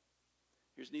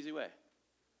 Here's an easy way.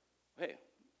 Hey,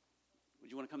 would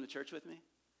you want to come to church with me?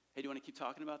 Hey, do you want to keep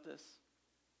talking about this?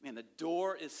 Man, the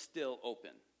door is still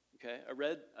open, okay? A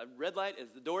red light is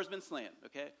the door's been slammed,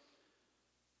 okay?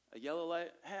 A yellow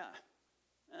light,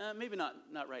 maybe not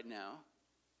right now.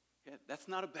 Okay? That's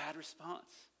not a bad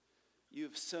response.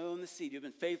 You've sown the seed. You've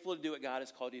been faithful to do what God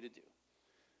has called you to do.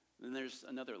 Then there's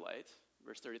another light,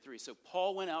 verse 33. So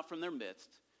Paul went out from their midst,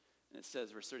 and it says,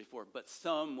 verse 34, but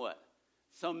some what?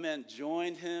 Some men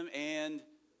joined him and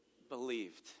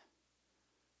believed.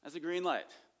 That's a green light.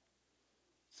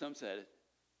 Some said,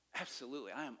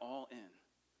 absolutely, I am all in.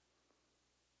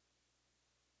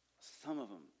 some of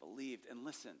them believed. And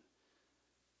listen,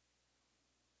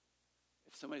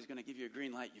 if somebody's going to give you a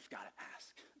green light, you've got to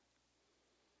ask.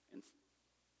 And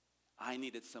I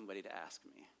needed somebody to ask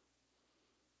me.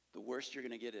 The worst you're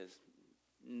going to get is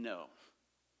no.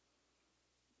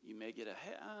 You may get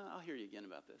hey, I'll hear you again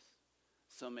about this.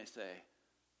 Some may say,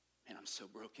 man, I'm so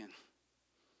broken.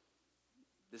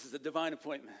 This is a divine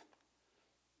appointment.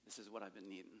 This is what I've been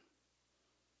needing.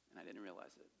 And I didn't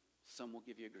realize it. Some will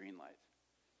give you a green light.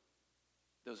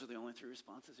 Those are the only three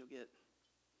responses you'll get.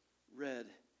 Red,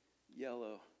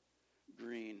 yellow,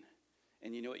 green.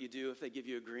 And you know what you do if they give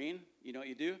you a green? You know what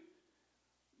you do?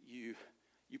 You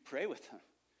pray with them.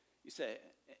 You say,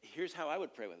 here's how I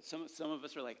would pray with them. Some of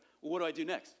us are like, well, what do I do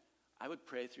next? I would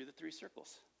pray through the three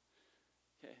circles.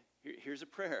 Okay, here's a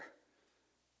prayer.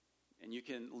 And you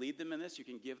can lead them in this. You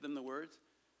can give them the words.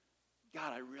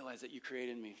 God, I realize that you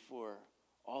created me for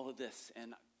all of this.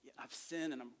 And I've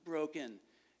sinned and I'm broken.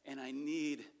 And I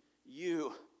need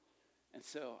you. And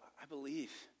so I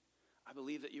believe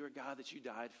that you are God, that you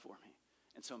died for me.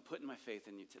 And so I'm putting my faith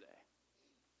in you today.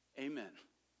 Amen.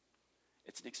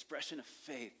 It's an expression of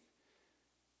faith.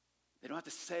 They don't have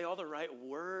to say all the right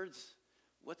words.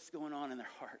 What's going on in their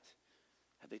heart?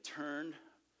 Have they turned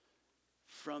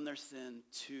from their sin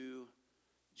to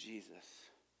Jesus?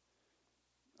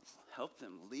 Help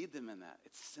them, lead them in that.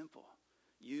 It's simple.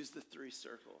 Use the three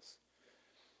circles.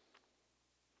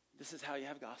 This is how you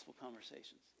have gospel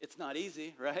conversations. It's not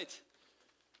easy, right?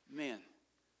 Man,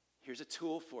 here's a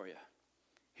tool for you.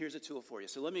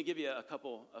 So let me give you a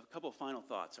couple final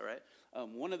thoughts, all right?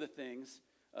 One of the things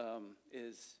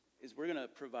is we're going to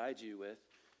provide you with,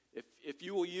 if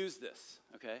you will use this,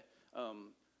 okay?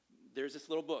 There's this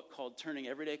little book called Turning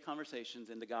Everyday Conversations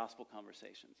into Gospel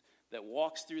Conversations that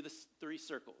walks through the three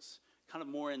circles, kind of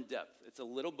more in depth. It's a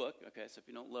little book, okay? So if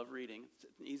you don't love reading,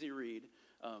 it's an easy read.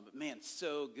 But man,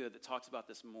 so good that talks about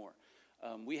this more.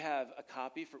 We have a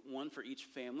copy, one for each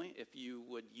family, if you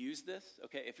would use this.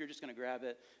 Okay, if you're just going to grab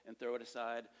it and throw it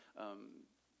aside,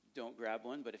 don't grab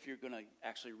one. But if you're going to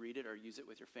actually read it or use it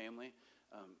with your family,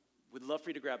 we'd love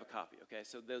for you to grab a copy. Okay,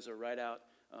 so those are right out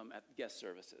at guest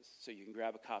services. So you can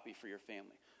grab a copy for your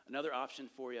family. Another option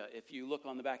for you, if you look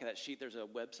on the back of that sheet, there's a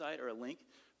website or a link,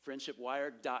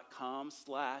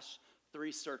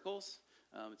 friendshipwired.com/3circles.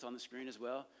 It's on the screen as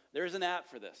well. There's an app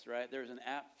for this, right? There's an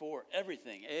app for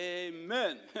everything.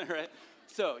 Amen, right?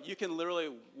 So you can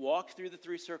literally walk through the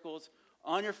three circles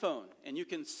on your phone, and you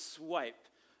can swipe,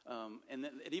 and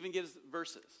then it even gives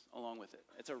verses along with it.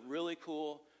 It's a really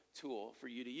cool tool for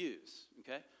you to use,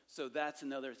 okay? So that's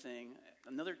another thing,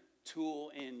 another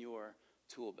tool in your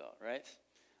tool belt, right?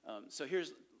 So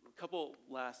here's a couple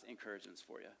last encouragements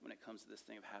for you when it comes to this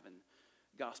thing of having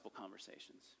gospel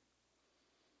conversations.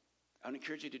 I would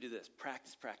encourage you to do this.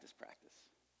 Practice.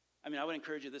 I mean, I would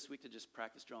encourage you this week to just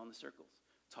practice drawing the circles,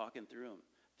 talking through them,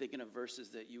 thinking of verses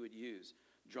that you would use,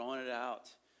 drawing it out,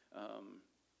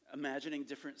 imagining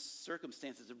different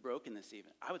circumstances of brokenness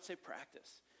even. I would say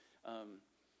practice.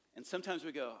 And sometimes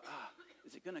we go,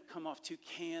 is it going to come off too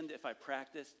canned if I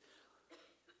practiced?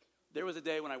 There was a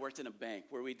day when I worked in a bank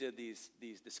where we did these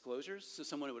disclosures. So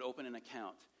someone would open an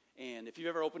account. And if you've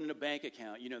ever opened a bank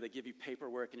account, you know, they give you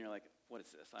paperwork and you're like, what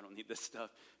is this? I don't need this stuff.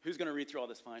 Who's going to read through all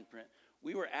this fine print?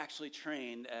 We were actually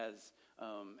trained as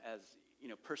you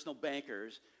know, personal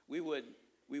bankers. We would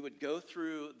go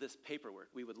through this paperwork.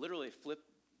 We would literally flip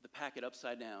the packet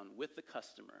upside down with the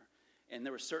customer. And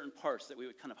there were certain parts that we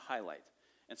would kind of highlight.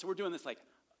 And so we're doing this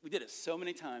we did it so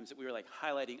many times that we were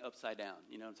highlighting upside down.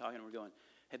 You know what I'm talking? And we're going,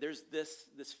 hey, there's this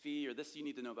fee or this you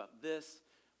need to know about this.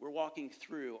 We're walking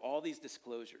through all these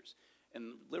disclosures.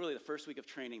 And literally the first week of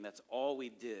training, that's all we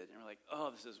did. And we're like, oh,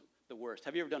 this is the worst.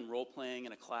 Have you ever done role-playing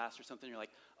in a class or something? You're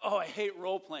like, oh, I hate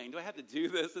role-playing. Do I have to do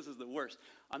this? This is the worst.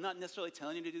 I'm not necessarily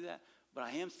telling you to do that, but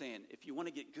I am saying if you want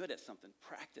to get good at something,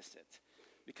 practice it.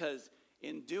 Because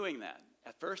in doing that,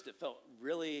 at first it felt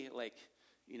really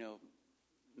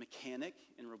mechanic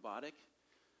and robotic.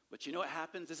 But you know what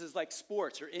happens? This is like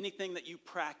sports or anything that you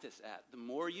practice at. The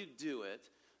more you do it,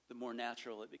 the more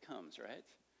natural it becomes, right?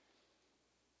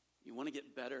 You want to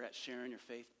get better at sharing your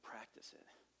faith? Practice it.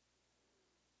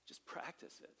 Just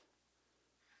practice it.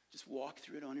 Just walk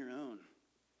through it on your own.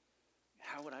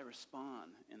 How would I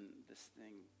respond in this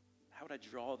thing? How would I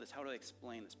draw this? How would I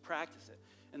explain this? Practice it.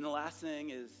 And the last thing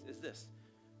is this.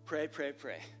 Pray. Pray.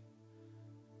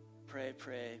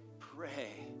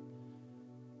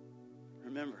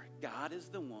 Remember, God is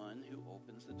the one who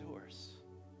opens the doors.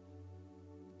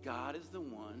 God is the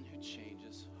one who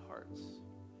changes hearts.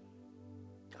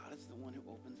 God is the one who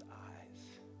opens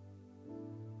eyes.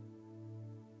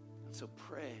 So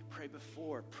pray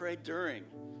before, pray during.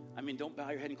 I mean, don't bow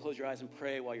your head and close your eyes and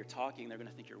pray while you're talking. They're going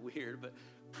to think you're weird, but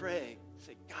pray.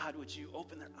 Say, God, would you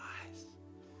open their eyes?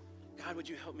 God, would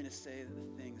you help me to say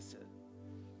the things that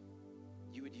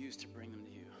you would use to bring them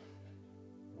to you?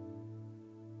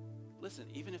 Listen,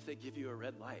 even if they give you a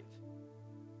red light,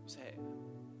 say,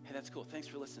 hey, that's cool. Thanks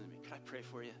for listening to me. Could I pray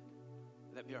for you?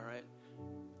 Would that be all right?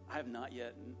 I have not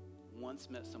yet once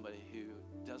met somebody who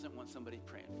doesn't want somebody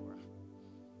praying for them.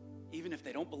 Even if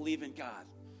they don't believe in God,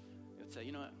 they would say,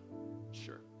 you know what?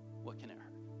 Sure. What can it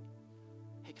hurt?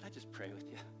 Hey, can I just pray with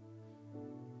you?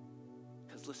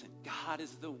 Because listen, God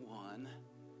is the one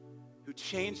who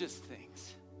changes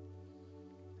things.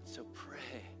 And so pray.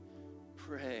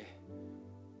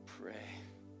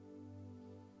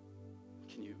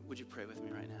 Would you pray with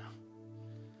me right now?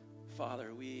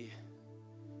 Father, we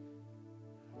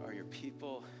are your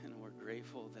people, and we're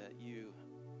grateful that you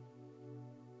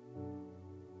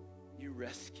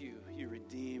rescue, you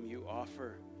redeem, you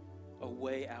offer a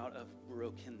way out of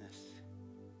brokenness.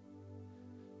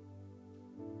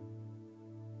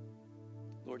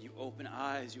 Lord, you open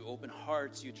eyes, you open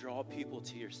hearts, you draw people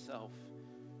to yourself.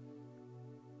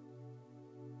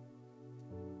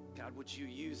 God, would you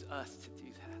use us to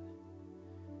do that?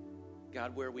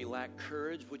 God, where we lack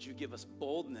courage, would you give us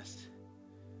boldness?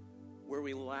 Where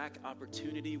we lack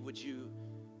opportunity, would you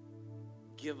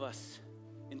give us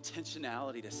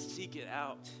intentionality to seek it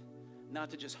out, not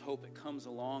to just hope it comes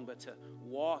along, but to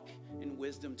walk in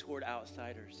wisdom toward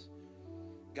outsiders.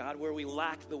 God, where we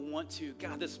lack the want to,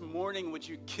 God, this morning, would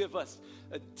you give us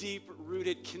a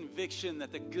deep-rooted conviction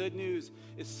that the good news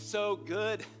is so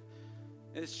good,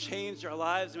 and it's changed our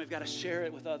lives, and we've got to share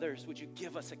it with others. Would you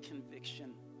give us a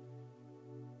conviction?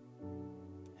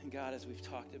 And God, as we've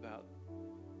talked about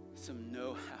some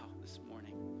know-how this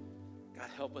morning, God,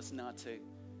 help us not to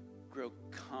grow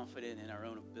confident in our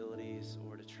own abilities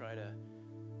or to try to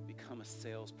become a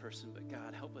salesperson, but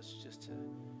God, help us just to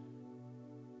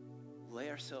lay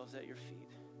ourselves at your feet,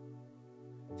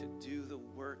 to do the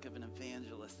work of an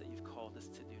evangelist that you've called us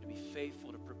to do, to be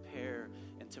faithful, to prepare,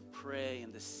 and to pray,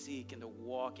 and to seek, and to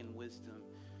walk in wisdom.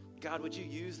 God, would you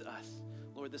use us?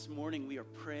 Lord, this morning we are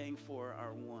praying for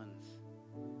our ones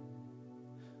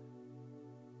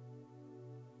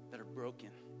that are broken,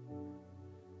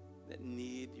 that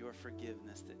need your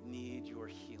forgiveness, that need your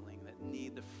healing, that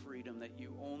need the freedom that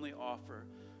you only offer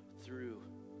through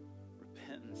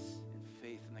repentance and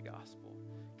faith in the gospel.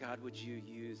 God, would you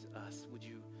use us? Would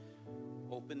you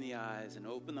open the eyes and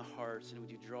open the hearts, and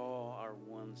would you draw our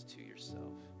ones to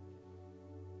yourself?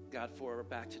 God, for our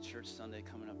Back to Church Sunday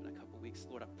coming up in a couple weeks,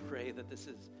 Lord, I pray that this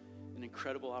is an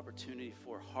incredible opportunity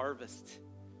for harvest.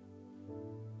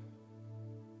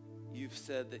 You've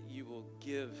said that you will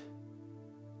give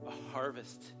a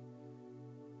harvest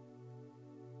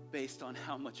based on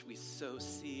how much we sow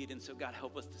seed. And so, God,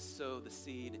 help us to sow the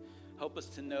seed. Help us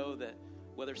to know that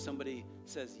whether somebody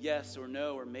says yes or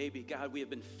no or maybe, God, we have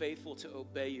been faithful to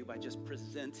obey you by just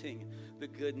presenting the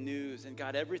good news. And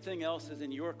God, everything else is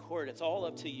in your court. It's all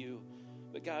up to you.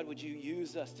 But God, would you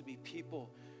use us to be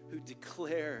people who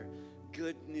declare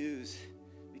good news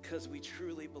because we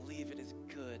truly believe it is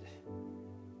good.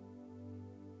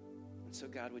 And so,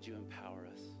 God, would you empower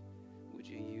us? Would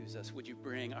you use us? Would you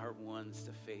bring our ones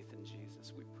to faith in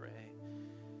Jesus? We pray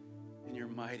in your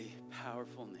mighty,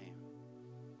 powerful name.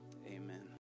 Amen.